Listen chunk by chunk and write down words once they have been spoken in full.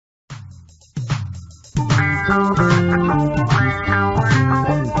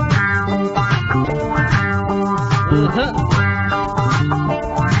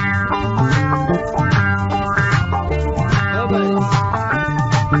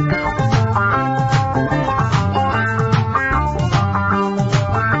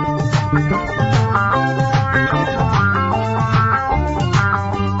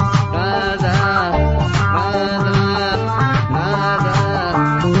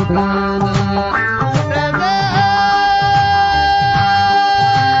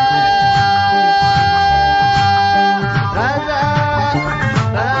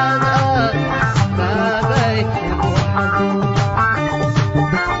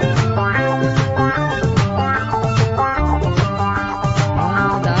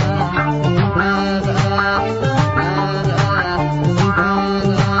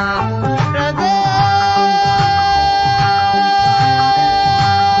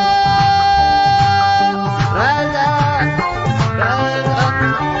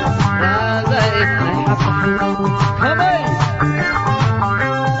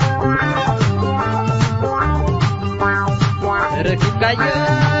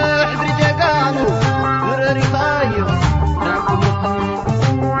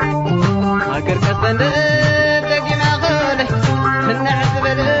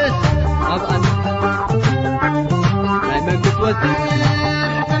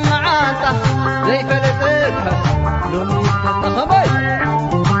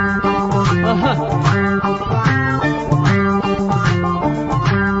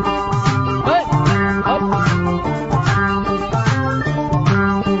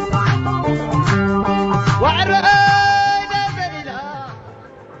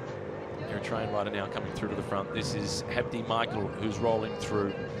Eritrean rider now coming through to the front. This is Habtemichael, who's rolling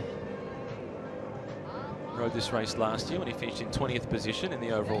through. Rode this race last year when he finished in 20th position in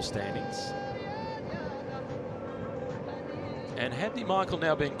the overall standings. And Habtemichael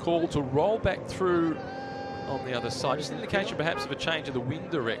now being called to roll back through on the other side. Just an indication perhaps of a change of the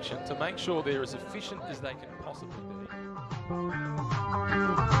wind direction to make sure they're as efficient as they can possibly be.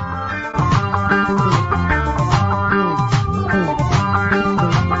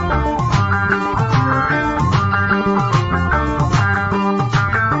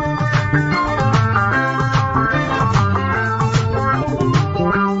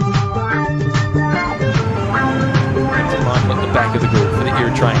 Habtemichael at the back of the group for the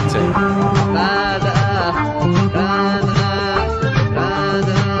Eritrean team.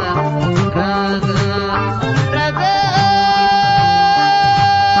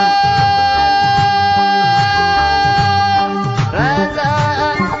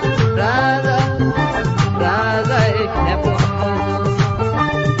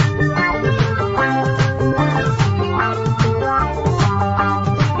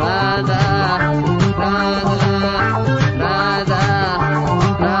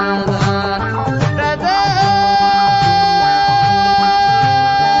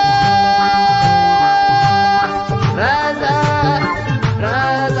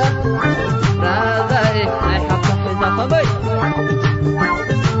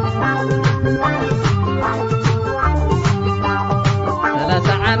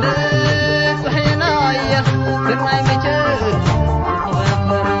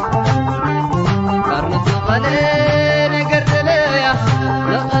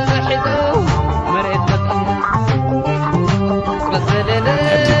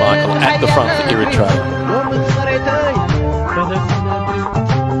 Habtemichael at the front for Eritrea.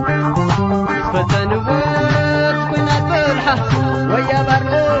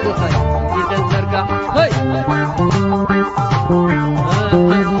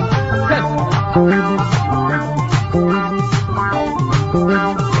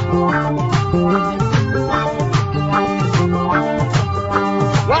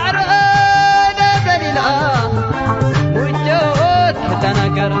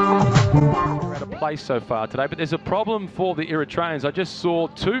 So far today, but there's a problem for the Eritreans. I just saw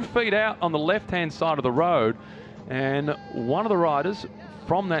 2 feet out on the left-hand side of the road, and one of the riders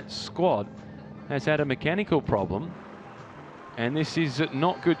from that squad has had a mechanical problem, and this is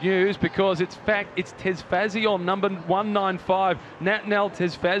not good news because it's Tesfatsion, number 195, Natnael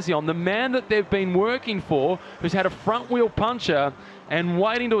Tesfatsion, the man that they've been working for, who's had a front wheel puncture, and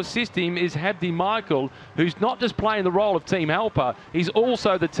waiting to assist him is Habtemichael, who's not just playing the role of team helper, he's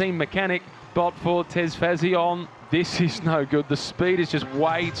also the team mechanic. But for Tesfatsion, this is no good. The speed is just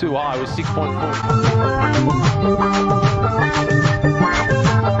way too high with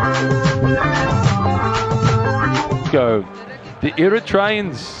 6.4. Go. The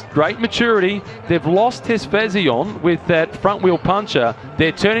Eritreans, great maturity. They've lost Tesfatsion with that front wheel puncher.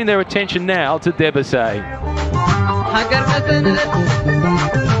 They're turning their attention now to Debesay.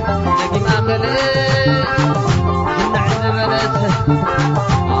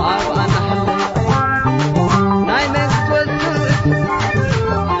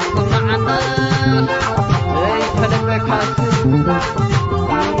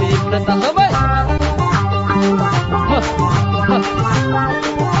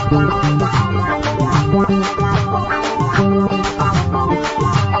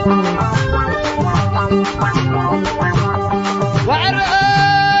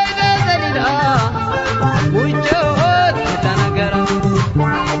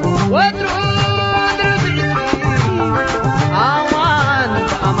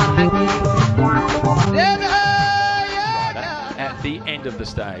 Of the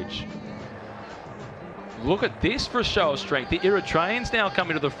stage. Look at this for a show of strength. The Eritreans now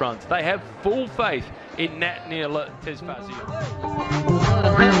coming to the front. They have full faith in Natnael Tesfatsion.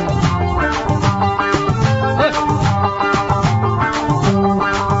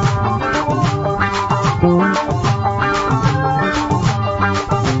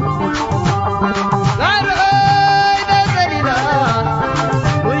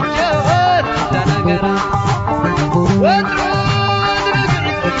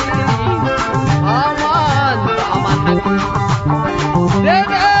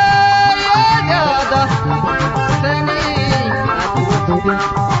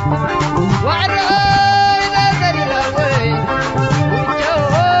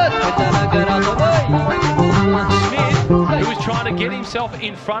 Get himself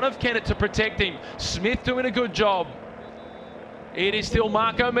in front of Kennett to protect him. Smith doing a good job. It is still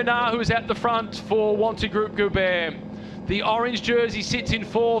Marco Minar who's at the front for Wanty Group Goubert. The orange jersey sits in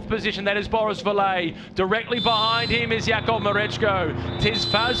 4th position. That is Boris Vallet. Directly behind him is Yacob Marechko.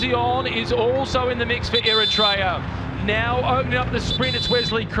 Tesfatsion is also in the mix for Eritrea. Now opening up the sprint, it's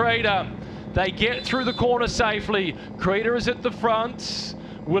Wesley Creeder. They get through the corner safely. Creeder is at the front.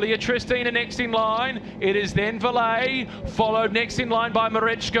 Willia Tristina next in line. It is then Vallet, followed next in line by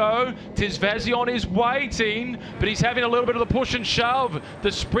Marechko. Tesfatsion is waiting, but he's having a little bit of the push and shove.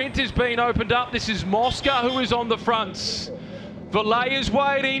 The sprint is being opened up. This is Mosca who is on the front. Vallet is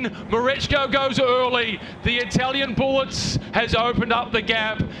waiting. Marechko goes early. The Italian Bullets has opened up the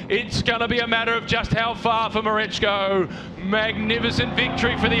gap. It's going to be a matter of just how far for Marechko. Magnificent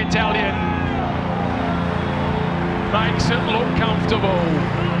victory for the Italian. Makes it look comfortable.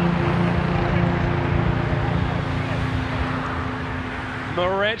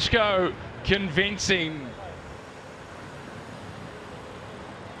 Marechko convincing.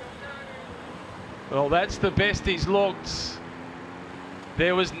 Well, that's the best he's looked.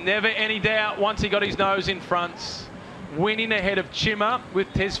 There was never any doubt once he got his nose in front. Winning ahead of Chima with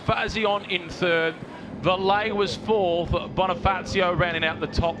Tesfatsion in 3rd. Vallet was 4th. Bonifacio rounding out the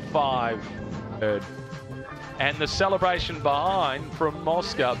top 5. And the celebration behind from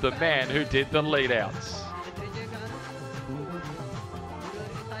Mosca, the man who did the lead-outs.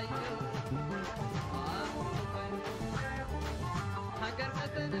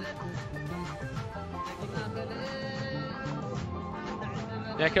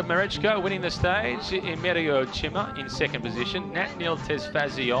 Yacob Marechko winning the stage. Emerio Chima in 2nd position. Natnael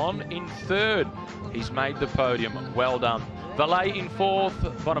Tesfatsion in 3rd. He's made the podium. Well done. Vallet in 4th,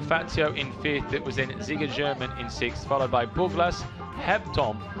 Bonifacio in 5th. It was then Ziga German in 6th, followed by Buglas,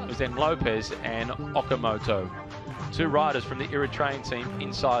 Habtom, it was then Lopez and Okamoto. 2 riders from the Eritrean team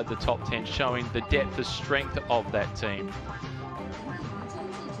inside the top 10, showing the depth, the strength of that team.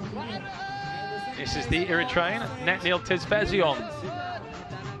 This is the Eritrean, Natnael Tesfatsion.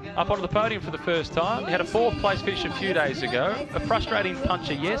 Up onto the podium for the first time. He had a 4th place finish a few days ago. A frustrating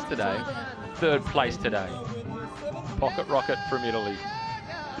puncher yesterday. 3rd place today. Pocket rocket from Italy.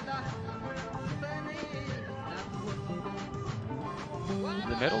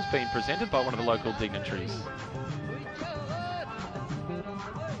 The medal's been presented by one of the local dignitaries.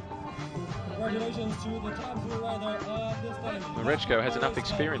 Congratulations to the top 2 rider of this day. Marechko has enough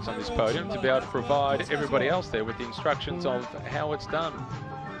experience on this podium to be able to provide everybody else there with the instructions of how it's done.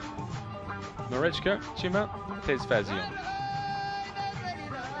 Marechko, Chima, Tesfatsion.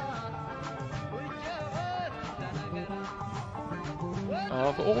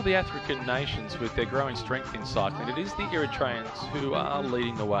 Of all the African nations with their growing strength in cycling, it is the Eritreans who are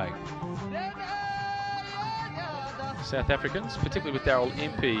leading the way. South Africans, particularly with Daryl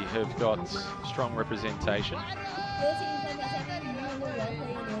Impey, have got strong representation.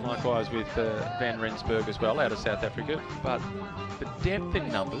 Likewise with Van Rensburg as well, out of South Africa. But the depth in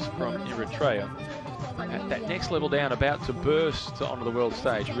numbers from Eritrea at that next level down, about to burst onto the world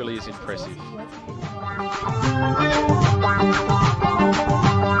stage, really is impressive.